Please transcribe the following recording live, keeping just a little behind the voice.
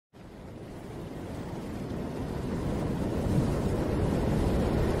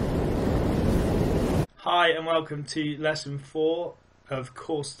Hi and welcome to lesson 4 of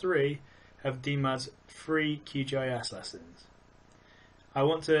course 3 of DMAD's free QGIS lessons. I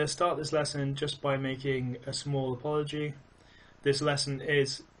want to start this lesson just by making a small apology. This lesson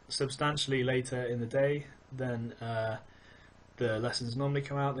is substantially later in the day than the lessons normally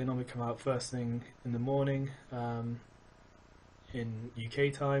come out. They normally come out first thing in the morning in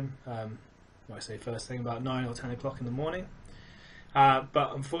UK time. I say first thing, about 9 or 10 o'clock in the morning.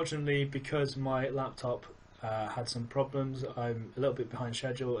 But unfortunately, because my laptop had some problems, I'm a little bit behind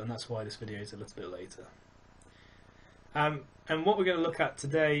schedule, and that's why this video is a little bit later. And what we're going to look at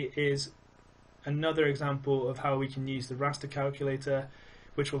today is another example of how we can use the raster calculator,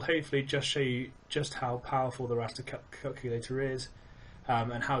 which will hopefully just show you just how powerful the raster calculator is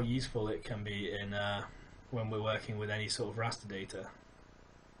and how useful it can be in when we're working with any sort of raster data.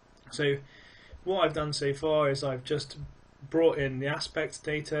 So what I've done so far is I've just brought in the aspect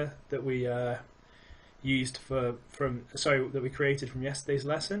data that we used that we created from yesterday's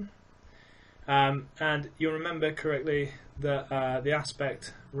lesson, and you'll remember correctly that the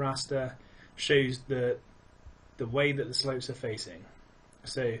aspect raster shows the way that the slopes are facing.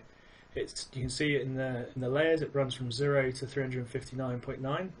 So you can see it in the layers. It runs from 0 to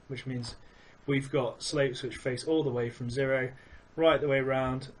 359.9, which means we've got slopes which face all the way from 0 right the way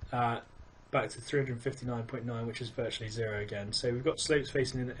around back to 359.9, which is virtually 0 again. So we've got slopes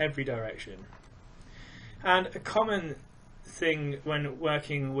facing in every direction. And a common thing when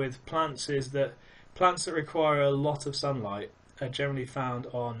working with plants is that plants that require a lot of sunlight are generally found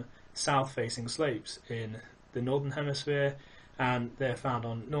on south-facing slopes in the northern hemisphere, and they're found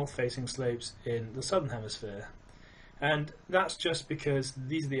on north-facing slopes in the southern hemisphere. And that's just because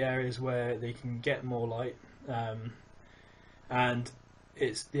these are the areas where they can get more light, and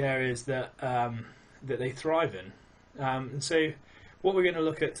it's the areas that that they thrive in. And so what we're going to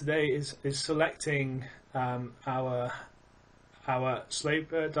look at today is selecting our slope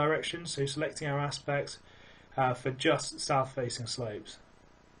direction, so selecting our aspects for just south-facing slopes.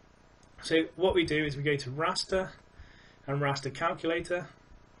 So what we do is we go to Raster and Raster Calculator,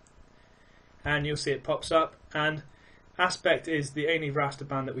 and you'll see it pops up, and aspect is the only raster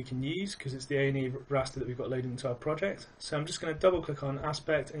band that we can use because it's the only raster that we've got loaded into our project. So I'm just going to double click on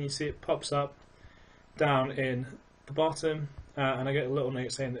aspect, and you see it pops up down in the bottom, and I get a little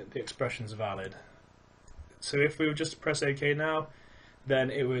note saying that the expressions are valid. So if we were just to press OK now, then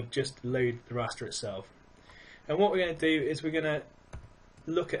it would just load the raster itself. And what we're going to do is we're going to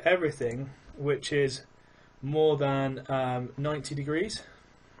look at everything which is more than 90 degrees.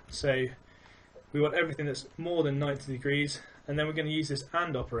 So we want everything that's more than 90 degrees, and then we're going to use this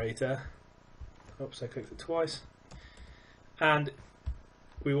AND operator. Oops, I clicked it twice. And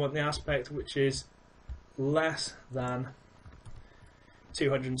we want the aspect which is less than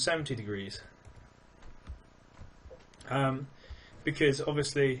 270 degrees. Because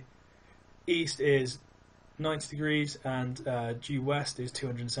obviously east is 90 degrees and due west is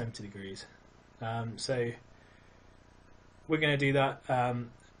 270 degrees. So we're going to do that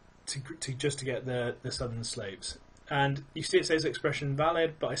just to get the southern slopes. And you see it says expression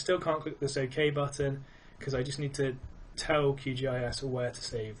valid, but I still can't click this OK button because I just need to tell QGIS where to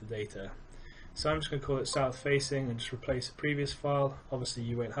save the data. So I'm just going to call it south facing and just replace the previous file. Obviously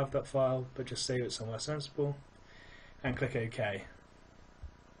you won't have that file, but just save it somewhere sensible and click OK.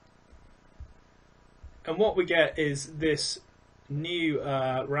 And what we get is this new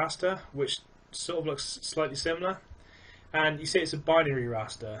raster, which sort of looks slightly similar. And you see it's a binary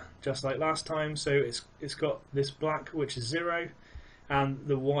raster, just like last time. So it's got this black, which is 0, and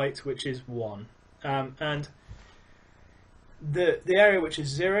the white, which is 1. And the area which is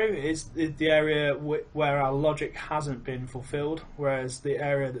 0 is the area where our logic hasn't been fulfilled, whereas the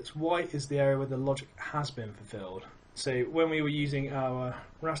area that's white is the area where the logic has been fulfilled. So when we were using our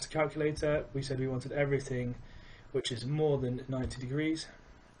raster calculator, we said we wanted everything which is more than 90 degrees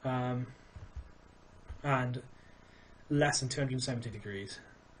and less than 270 degrees.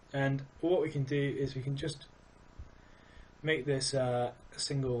 And what we can do is we can just make this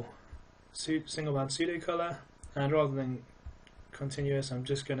single band pseudo color, and rather than continuous, I'm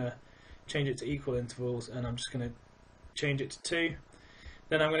just going to change it to equal intervals, and I'm just going to change it to 2.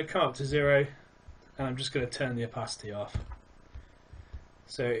 Then I'm going to come up to 0, and I'm just going to turn the opacity off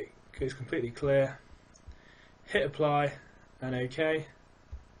so it goes completely clear. Hit apply and OK.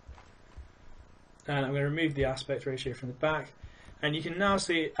 And I'm going to remove the aspect ratio from the back, and you can now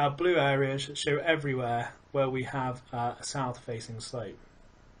see our blue areas show everywhere where we have a south facing slope.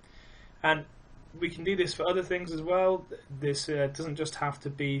 And we can do this for other things as well. This doesn't just have to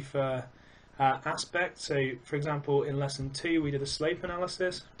be for aspect. So for example, in lesson 2 we did a slope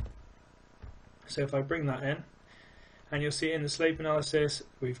analysis, So if I bring that in, and you'll see in the slope analysis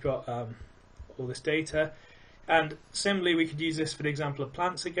we've got all this data, and similarly we could use this for the example of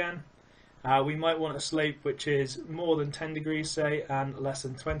plants again. We might want a slope which is more than 10 degrees say and less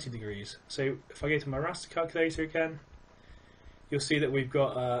than 20 degrees. So if I go to my raster calculator again, you'll see that we've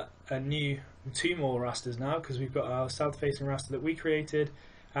got two more rasters now, because we've got our south facing raster that we created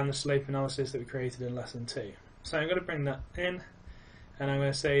and the slope analysis that we created in lesson 2. So I'm going to bring that in, and I'm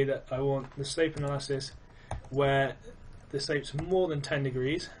going to say that I want the slope analysis where the slope's more than 10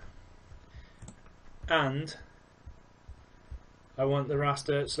 degrees, and I want the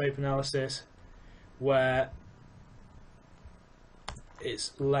raster slope analysis where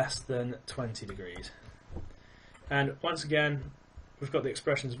it's less than 20 degrees. And once again, we've got the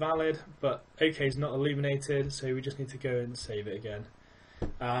expressions valid, but OK is not illuminated, so we just need to go and save it again.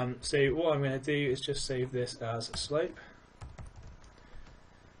 So what I'm going to do is just save this as a slope,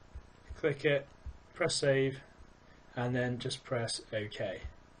 click it, press save, and then just press OK.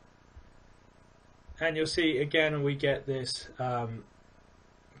 And you'll see again we get this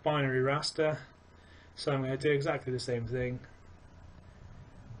binary raster, so I'm going to do exactly the same thing.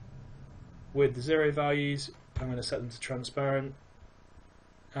 With the 0 values, I'm going to set them to transparent,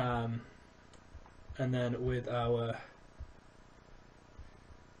 and then with our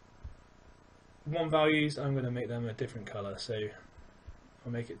 1 values, I'm going to make them a different colour, so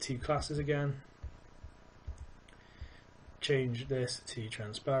I'll make it 2 classes again, change this to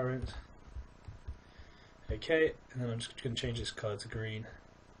transparent, OK, and then I'm just going to change this colour to green,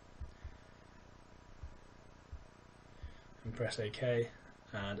 and press OK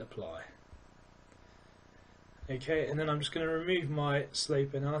and apply. OK, and then I'm just going to remove my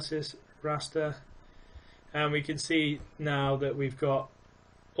slope analysis raster, and we can see now that we've got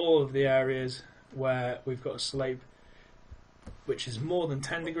all of the areas where we've got a slope which is more than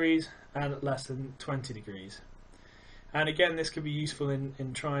 10 degrees and less than 20 degrees. And again, this could be useful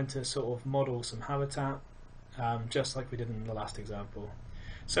in trying to sort of model some habitat, just like we did in the last example.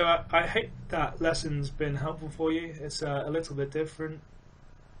 So I hope that lesson's been helpful for you. It's a little bit different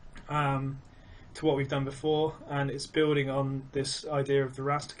to what we've done before, and it's building on this idea of the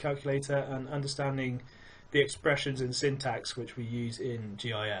raster calculator and understanding the expressions and syntax which we use in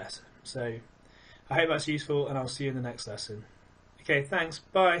GIS. So I hope that's useful, and I'll see you in the next lesson. Okay, thanks,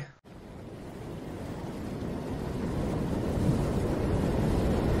 bye.